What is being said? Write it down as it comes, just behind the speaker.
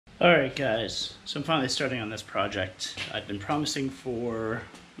Alright guys, so I'm finally starting on this project. I've been promising for,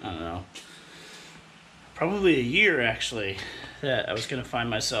 I don't know, probably a year actually, that I was going to find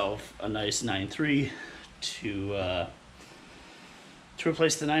myself a nice 9.3 to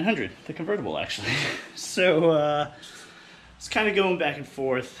replace the 900, the convertible actually. So it's kind of going back and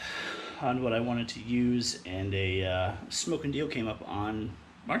forth on what I wanted to use, and a smoking deal came up on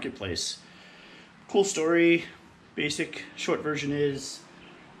Marketplace. Cool story. Basic short version is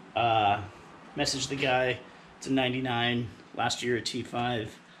messaged the guy. It's a 99, last year a T5.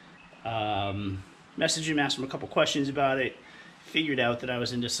 Messaged him, asked him a couple questions about it, figured out that I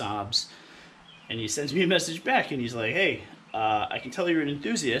was into Saabs, and he sends me a message back and he's like, hey, I can tell you're an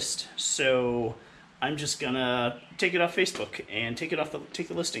enthusiast, so I'm just gonna take it off Facebook and take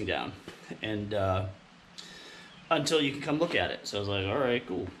the listing down, and until you can come look at it. So I was like, all right,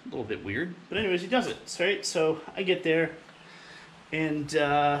 cool. A little bit weird, but anyways, he does it. Right? So I get there, and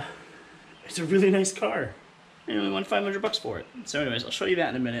it's a really nice car. I only want $500 for it. So anyways, I'll show you that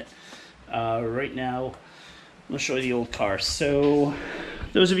in a minute. Right now, I'm gonna show you the old car. So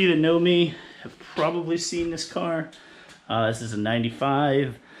those of you that know me have probably seen this car. This is a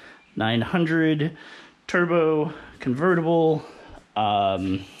 95 900 turbo convertible.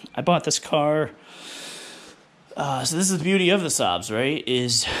 I bought this car. So this is the beauty of the Saabs, right?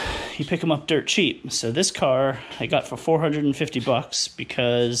 Is you pick them up dirt cheap. So this car I got for $450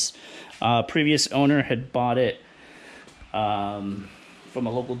 because previous owner had bought it from a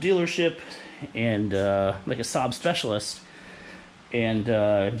local dealership, and like a Saab specialist, and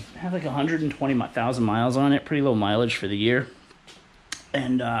had like 120,000 miles on it, pretty low mileage for the year,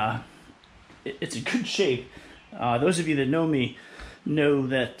 and it's in good shape. Those of you that know me know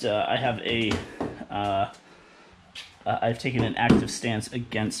that I have a I've taken an active stance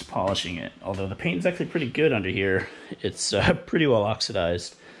against polishing it, although the paint is actually pretty good under here. It's pretty well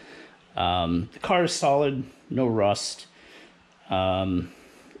oxidized. The car is solid, no rust. It's a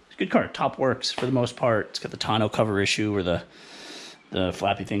good car. Top works for the most part. It's got the tonneau cover issue where the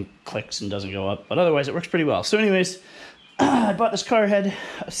flappy thing clicks and doesn't go up, but otherwise it works pretty well. So anyways, I bought this car, had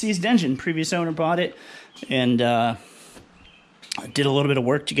a seized engine. Previous owner bought it, and I did a little bit of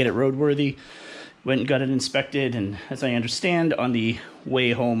work to get it roadworthy. Went and got it inspected, and as I understand, on the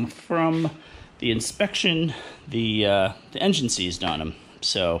way home from the inspection, the engine seized on him.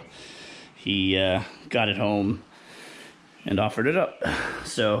 So he got it home and offered it up.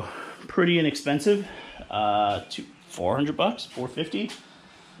 So pretty inexpensive, $400, $450.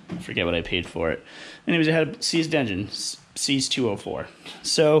 I forget what I paid for it. Anyways, I had a seized engine, seized 204.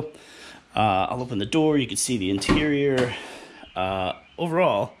 So I'll open the door. You can see the interior.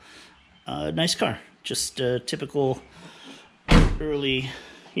 Overall, nice car. Just typical early,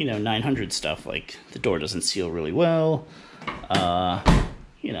 900 stuff. Like the door doesn't seal really well.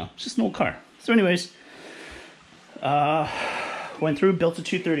 It's just an old car. So anyways, went through, built a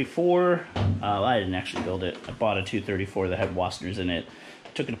 234. I didn't actually build it. I bought a 234 that had Wasners in it.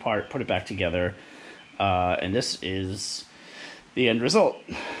 Took it apart, put it back together, and this is the end result.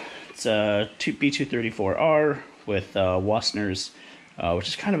 It's a B234R with Wasners, which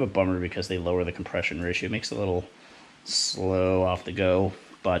is kind of a bummer because they lower the compression ratio. It makes it a little slow off the go,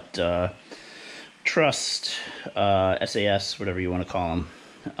 but Trust, SAS, whatever you want to call them.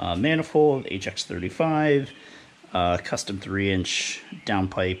 Manifold HX35, custom 3-inch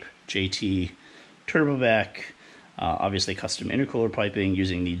downpipe JT turbo vac, obviously custom intercooler piping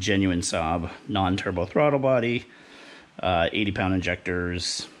using the genuine Saab non-turbo throttle body, 80-pound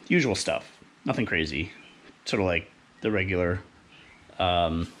injectors, usual stuff, nothing crazy, sort of like the regular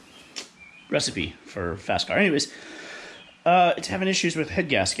recipe for fast car. Anyways, it's having issues with head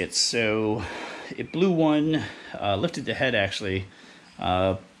gaskets, so it blew one, lifted the head actually,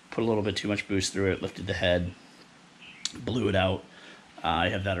 put a little bit too much boost through it, lifted the head, blew it out. I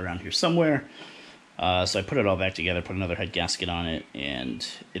have that around here somewhere. So I put it all back together, put another head gasket on it, and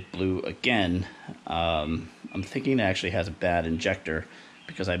it blew again. I'm thinking it actually has a bad injector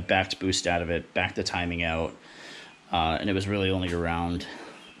because I backed boost out of it, backed the timing out, and it was really only around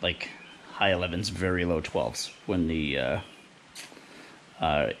like high 11s, very low 12s when the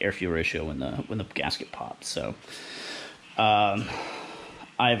air fuel ratio when the gasket popped. So I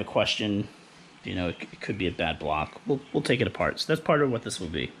have a question. It could be a bad block. We'll take it apart. So that's part of what this will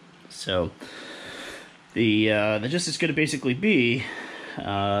be. So the gist is going to basically be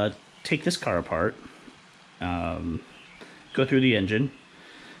take this car apart, go through the engine,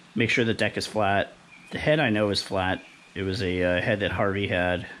 make sure the deck is flat. The head I know is flat. It was a head that Harvey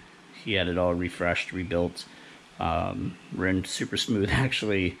had. He had it all refreshed, rebuilt, ran super smooth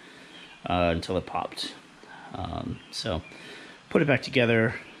actually until it popped. So put it back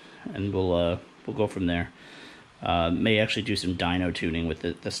together, and we'll go from there. May actually do some dyno tuning with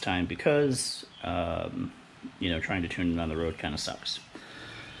it this time because you know, trying to tune it on the road kind of sucks.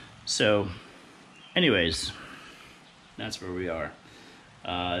 So, anyways, that's where we are.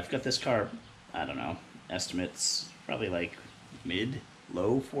 I've got this car, I don't know, estimates probably like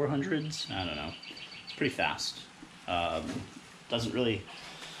low 400s. I don't know. It's pretty fast. Doesn't really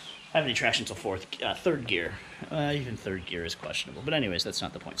have any traction until third gear. Even third gear is questionable. But anyways, that's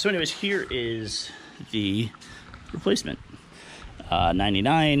not the point. So anyways, here is the replacement.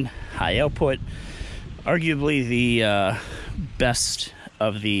 99, high output. Arguably the best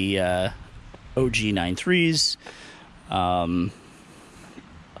of the OG 93s.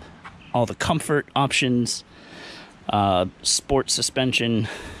 All the comfort options. Sport suspension,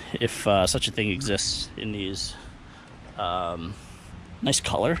 if such a thing exists in these. Nice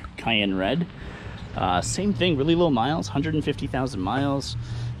color, cayenne red. Same thing, really low miles, 150,000 miles.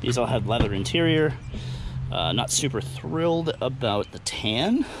 These all have leather interior. Not super thrilled about the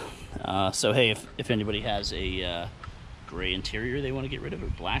tan. So hey, if anybody has a gray interior they want to get rid of, or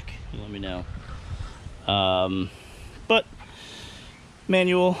black, let me know. But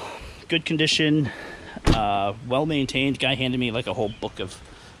manual, good condition, well maintained. Guy handed me like a whole book of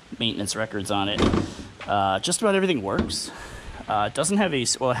maintenance records on it. Just about everything works. It doesn't have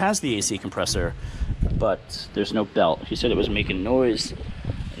AC. Well, it has the AC compressor, but there's no belt. He said it was making noise,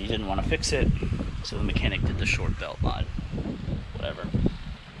 and he didn't want to fix it, so the mechanic did the short belt mod. Whatever.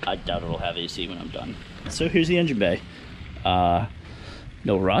 I doubt it'll have AC when I'm done. So here's the engine bay. No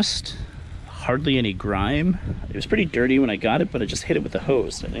rust, hardly any grime. It was pretty dirty when I got it, but I just hit it with the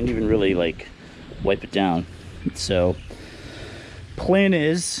hose. I didn't even really like wipe it down. So plan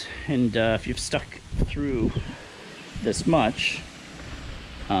is, and if you've stuck through this much,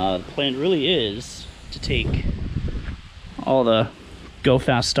 the plan really is to take all the go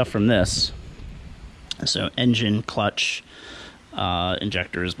fast stuff from this. So engine, clutch,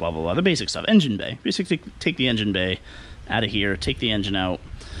 injectors, blah blah blah, the basic stuff. Engine bay, basically take the engine bay out of here, take the engine out,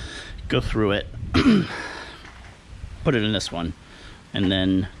 go through it, put it in this one, and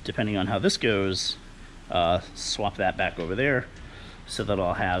then depending on how this goes, swap that back over there, so that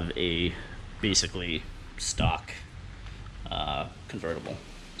I'll have a basically stock convertible.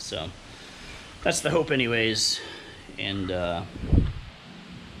 So that's the hope anyways, and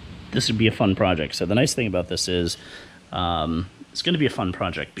this would be a fun project. So the nice thing about this is it's going to be a fun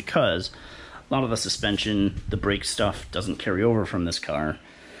project because a lot of the suspension, the brake stuff doesn't carry over from this car.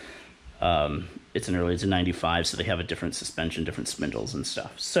 It's a 95, so they have a different suspension, different spindles and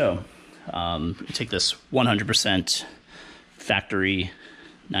stuff. So you take this 100% factory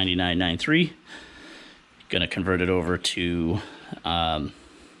 9993, gonna convert it over to a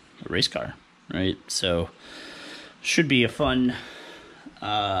race car, right? So should be a fun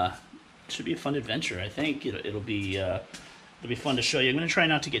adventure. I think it'll be fun to show you. I'm gonna try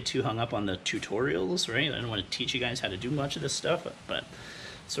not to get too hung up on the tutorials, right? I don't want to teach you guys how to do much of this stuff, but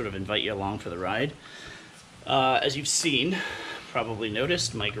sort of invite you along for the ride. As you've seen, probably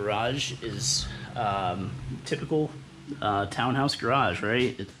noticed, my garage is typical townhouse garage,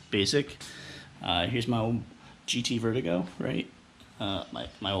 right? It's basic. Here's my old GT Vertigo, right?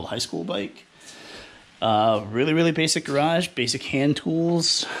 My old high school bike. Really basic garage, basic hand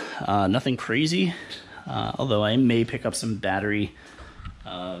tools, nothing crazy. Although I may pick up some battery,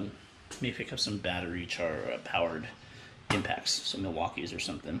 powered impacts, some Milwaukees or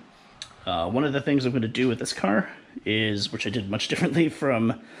something. One of the things I'm going to do with this car is, which I did much differently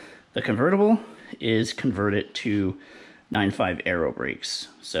from the convertible, is convert it to 9.5 aero brakes.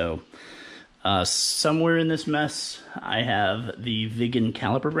 So somewhere in this mess I have the Vigan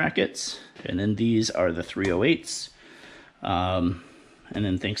caliper brackets, and then these are the 308s, and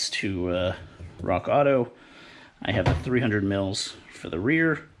then thanks to Rock Auto, I have the 300 mils for the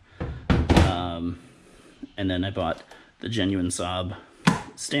rear, and then I bought the genuine Saab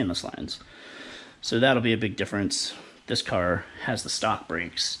stainless lines. So that'll be a big difference. This car has the stock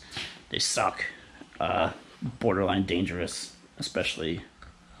brakes. They suck, borderline dangerous, especially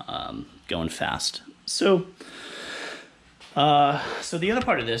going fast. So the other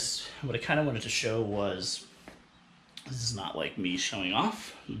part of this, what I kind of wanted to show was, this is not like me showing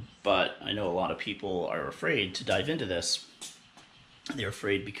off, but I know a lot of people are afraid to dive into this. They're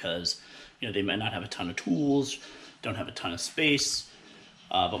afraid because, you know, they might not have a ton of tools, don't have a ton of space.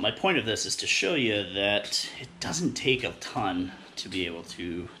 But my point of this is to show you that it doesn't take a ton to be able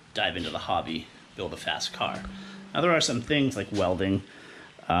to dive into the hobby, build a fast car. Now there are some things like welding.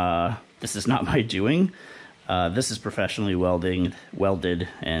 This is not my doing. This is professionally welded,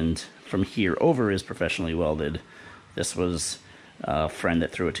 and from here over is professionally welded. This was friend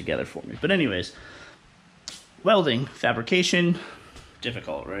that threw it together for me. But anyways, welding, fabrication,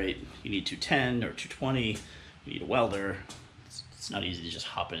 difficult, right? You need 210 or 220, you need a welder. It's not easy to just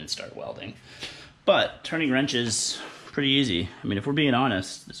hop in and start welding. But turning wrenches, pretty easy. I mean, if we're being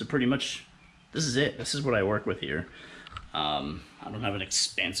honest, this is it. This is what I work with here. I don't have an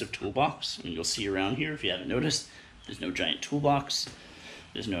expansive toolbox. I mean, you'll see around here, if you haven't noticed, there's no giant toolbox.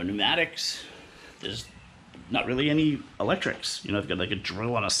 There's no pneumatics. There's not really any electrics. You know, I've got like a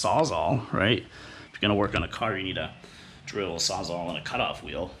drill and a sawzall, right? If you're gonna work on a car, you need a drill, a sawzall, and a cutoff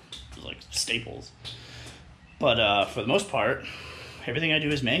wheel. Those are like staples. But for the most part, everything I do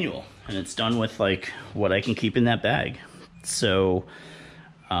is manual, and it's done with like what I can keep in that bag. So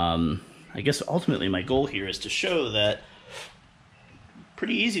I guess ultimately my goal here is to show that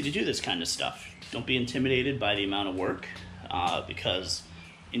pretty easy to do this kind of stuff. Don't be intimidated by the amount of work, because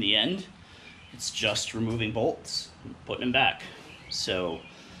in the end, it's just removing bolts and putting them back. So,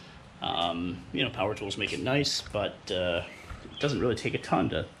 you know, power tools make it nice, but it doesn't really take a ton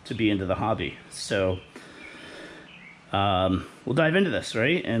to be into the hobby. So we'll dive into this,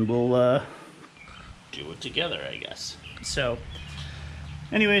 right? And we'll do it together, I guess. So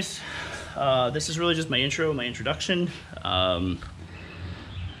anyways, this is really just my intro, my introduction.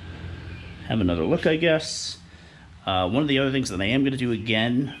 Have another look, I guess. One of the other things that I am going to do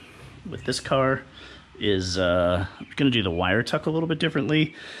again with this car is I'm going to do the wire tuck a little bit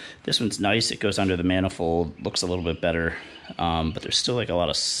differently. This one's nice. It goes under the manifold, looks a little bit better, but there's still like a lot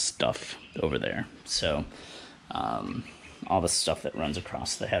of stuff over there. So all the stuff that runs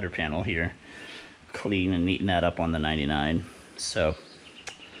across the header panel here, clean and neaten that up on the 99. So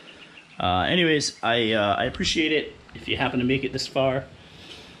anyways, I appreciate it if you happen to make it this far.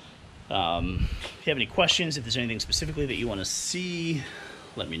 If you have any questions, if there's anything specifically that you want to see,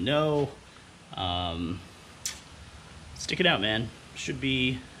 let me know. Stick it out, man. Should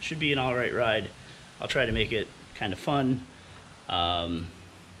be an all right ride. I'll try to make it kind of fun.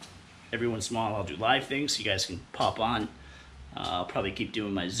 Every once in a while I'll do live things so you guys can pop on. I'll probably keep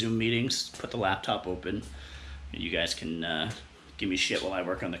doing my Zoom meetings, put the laptop open, and you guys can give me shit while I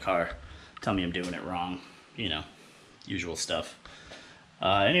work on the car. Tell me I'm doing it wrong, you know, usual stuff.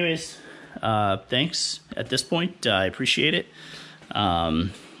 Anyways, thanks at this point. I appreciate it.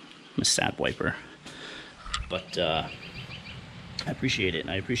 I'm a Saab wiper, but I appreciate it, and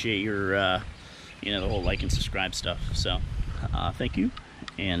I appreciate your, you know, the whole like and subscribe stuff. So thank you.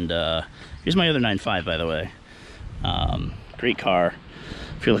 And here's my other 9.5, by the way. Great car.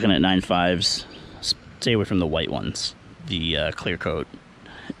 If you're looking at 9.5s, stay away from the white ones. The clear coat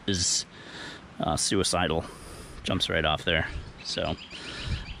is suicidal. Jumps right off there. So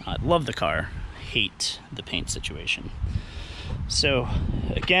I love the car, hate the paint situation. So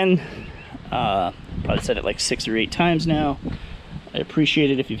again, probably said it like 6 or 8 times now. I appreciate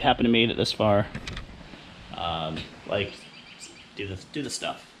it if you've happened to made it this far. Like, do the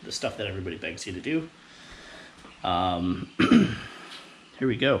stuff that everybody begs you to do. Here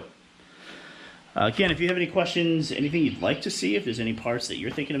we go. Again, if you have any questions, anything you'd like to see, if there's any parts that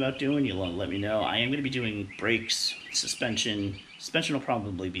you're thinking about doing, you'll let me know. I am going to be doing brakes, suspension. Suspension will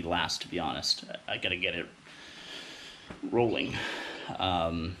probably be last, to be honest. I got to get it rolling.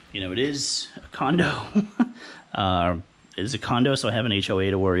 You know, it is a condo. It is a condo, so I have an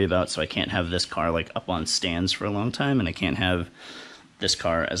HOA to worry about, so I can't have this car like up on stands for a long time, and I can't have this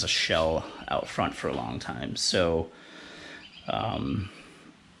car as a shell out front for a long time. So I'm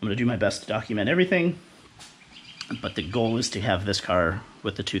going to do my best to document everything, but the goal is to have this car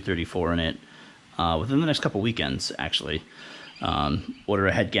with the 234 in it within the next couple weekends, actually. Order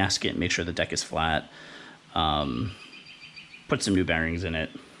a head gasket, make sure the deck is flat, put some new bearings in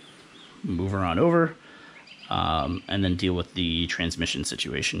it, move her on over, and then deal with the transmission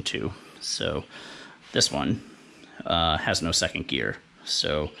situation too. So this one has no second gear.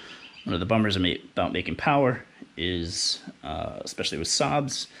 So one of the bummers about making power is, especially with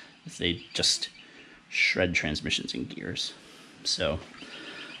Saabs, is they just shred transmissions and gears. So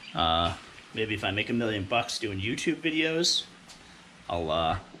maybe if I make $1 million doing YouTube videos,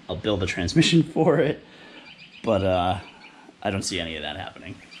 I'll build a transmission for it, but I don't see any of that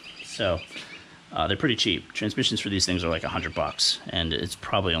happening. So they're pretty cheap. Transmissions for these things are like $100, and it's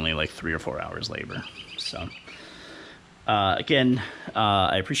probably only like 3 or 4 hours labor. So again,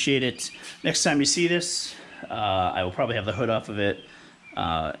 I appreciate it. Next time you see this, I will probably have the hood off of it,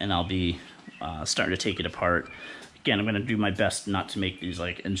 and I'll be starting to take it apart. Again, I'm going to do my best not to make these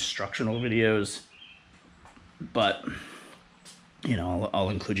like instructional videos, but you know, I'll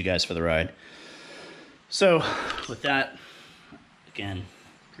include you guys for the ride. So with that, again,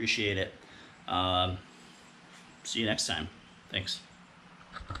 appreciate it. See you next time. Thanks.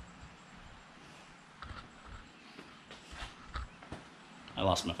 I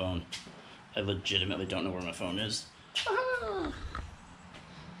lost my phone. I legitimately don't know where my phone is. Ah.